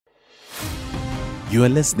You are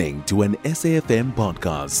listening to an SAFM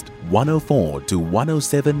podcast, 104 to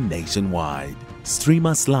 107 nationwide. Stream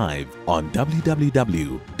us live on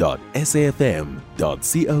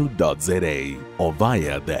www.safm.co.za or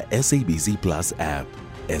via the SABC Plus app.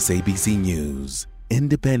 SABC News,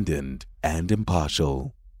 independent and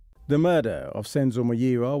impartial. The murder of Senzo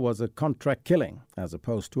Meyiwa was a contract killing as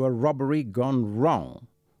opposed to a robbery gone wrong.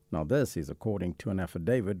 Now this is according to an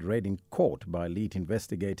affidavit read in court by lead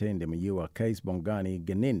investigator in the Meyiwa case, Bongani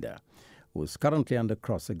Gininda, who is currently under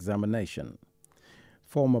cross-examination.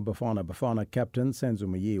 Former Bafana Bafana captain Senzo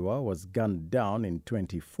Meyiwa was gunned down in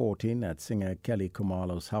 2014 at singer Kelly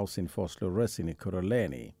Khumalo's house in Vosloorus in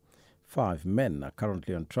Ekurhuleni. 5 men are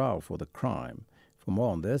currently on trial for the crime. For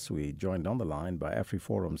more on this, we joined on the line by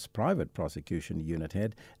AfriForum's private prosecution unit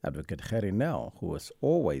head, Advocate Gerrie Nel, who has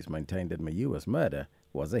always maintained that Meyiwa's murder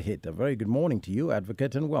was a hit. A very good morning to you,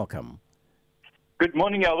 Advocate, and welcome. Good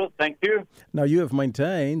morning, Elvis. Thank you. Now, you have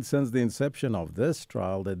maintained since the inception of this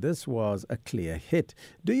trial that this was a clear hit.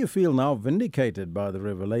 Do you feel now vindicated by the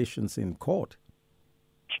revelations in court?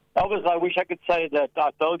 Elvis, I wish I could say that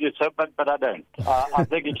I told you so, but I don't. I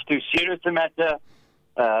think it's too serious a matter.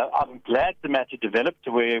 I'm glad the matter developed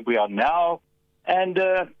to where we are now. And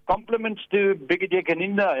compliments to Brigadier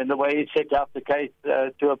Gininda in the way he set out the case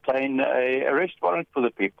to obtain an arrest warrant for the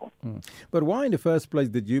people. But why in the first place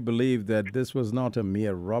did you believe that this was not a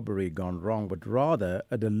mere robbery gone wrong, but rather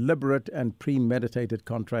a deliberate and premeditated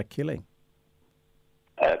contract killing?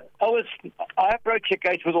 I approach the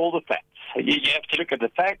case with all the facts. You have to look at the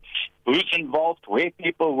facts, who's involved, where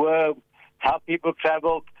people were, how people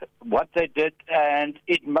traveled, what they did, and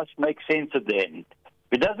it must make sense at the end.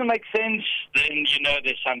 If it doesn't make sense, then you know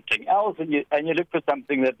there's something else, and you look for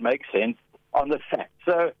something that makes sense on the facts.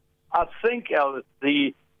 So I think, Elvis,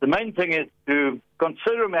 the main thing is to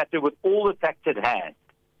consider a matter with all the facts at hand.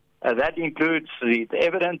 That includes the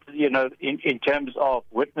evidence, in terms of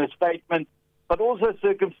witness statements, but also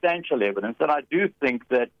circumstantial evidence. And I do think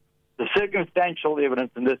that the circumstantial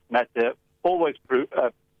evidence in this matter always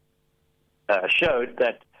showed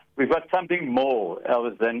that we've got something more,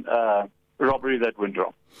 Elvis, than robbery that went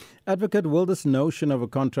wrong. Advocate, will this notion of a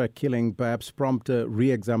contract killing perhaps prompt a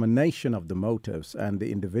re-examination of the motives and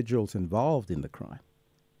the individuals involved in the crime?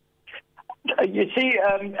 You see,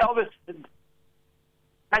 Elvis,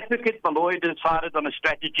 Advocate Malloy decided on a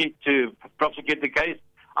strategy to prosecute the case.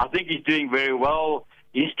 I think he's doing very well.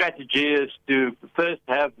 His strategy is to first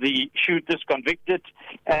have the shooters convicted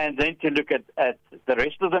and then to look at the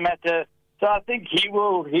rest of the matter. So I think he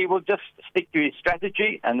will just stick to his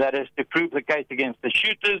strategy, and that is to prove the case against the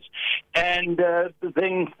shooters. And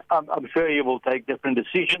then I'm sure he will take different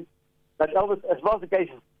decisions. But Elvis, as far as the case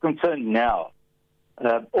is concerned now,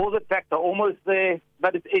 all the facts are almost there,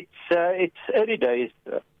 but it's early days.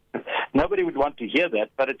 Nobody would want to hear that,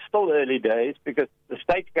 but it's still early days because the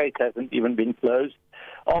state case hasn't even been closed.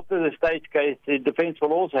 After the state case, the defense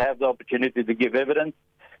will also have the opportunity to give evidence.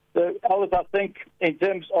 So, Elvis, I think in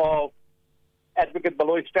terms of Advocate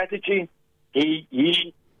Malloy's strategy,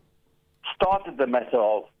 he started the matter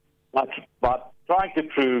off by trying to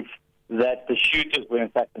prove that the shooters were in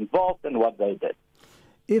fact involved and what they did.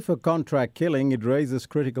 If a contract killing, it raises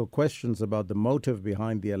critical questions about the motive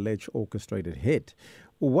behind the alleged orchestrated hit.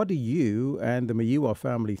 What do you and the Meyiwa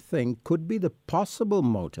family think could be the possible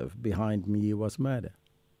motive behind Meyiwa's murder?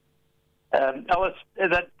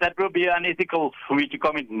 That will be unethical for me to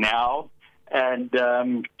comment now and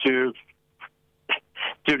to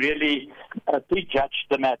really prejudge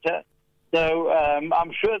the matter. So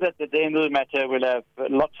I'm sure that at the end of the matter we'll have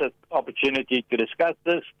lots of opportunity to discuss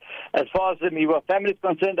this. As far as the Meyiwa family is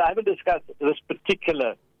concerned, I haven't discussed this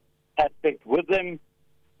particular aspect with them,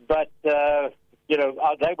 but they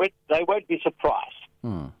won't be surprised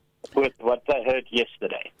with what they heard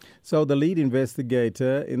yesterday. So the lead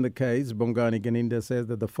investigator in the case, Bongani Gininda, says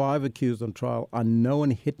that the 5 accused on trial are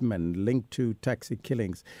known hitmen linked to taxi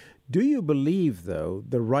killings. Do you believe, though,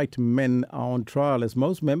 the right men are on trial, as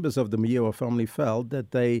most members of the Meyiwa family felt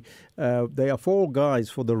that they are fall guys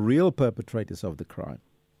for the real perpetrators of the crime?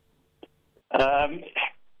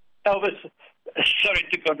 Elvis, sorry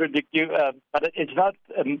to contradict you, but it's not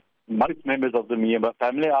most members of the Meyiwa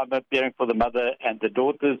family. I'm appearing for the mother and the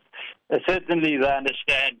daughters. Certainly they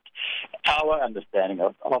understand our understanding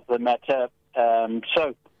of the matter.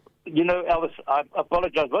 Elvis, I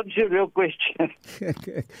apologize. What is your real question?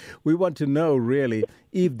 We want to know, really,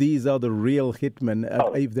 if these are the real hitmen,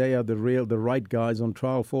 if they are the right guys on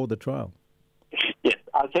trial for the trial. Yes,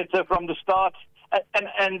 I said so from the start.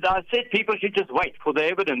 And I said people should just wait for the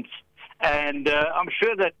evidence. And I'm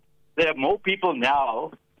sure that there are more people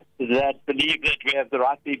now that believe that we have the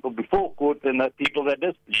right people before court and the people that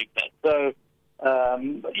disbelieve that. So,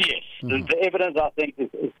 yes, the evidence, I think,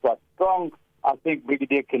 is quite strong. I think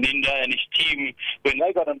Brigadier Gininda and his team, when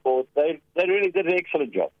they got on board, they really did an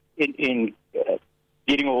excellent job in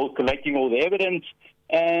collecting all the evidence,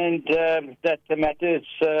 and that the matter is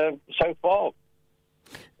so far.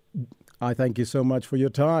 I thank you so much for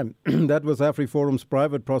your time. That was AfriForum's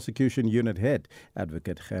Private Prosecution Unit Head,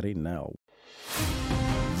 Advocate Gerrie Nel.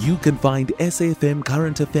 You can find SAFM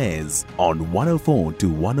Current Affairs on 104 to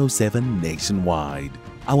 107 nationwide.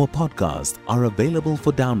 Our podcasts are available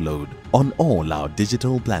for download on all our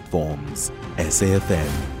digital platforms.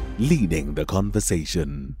 SAFM, leading the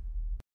conversation.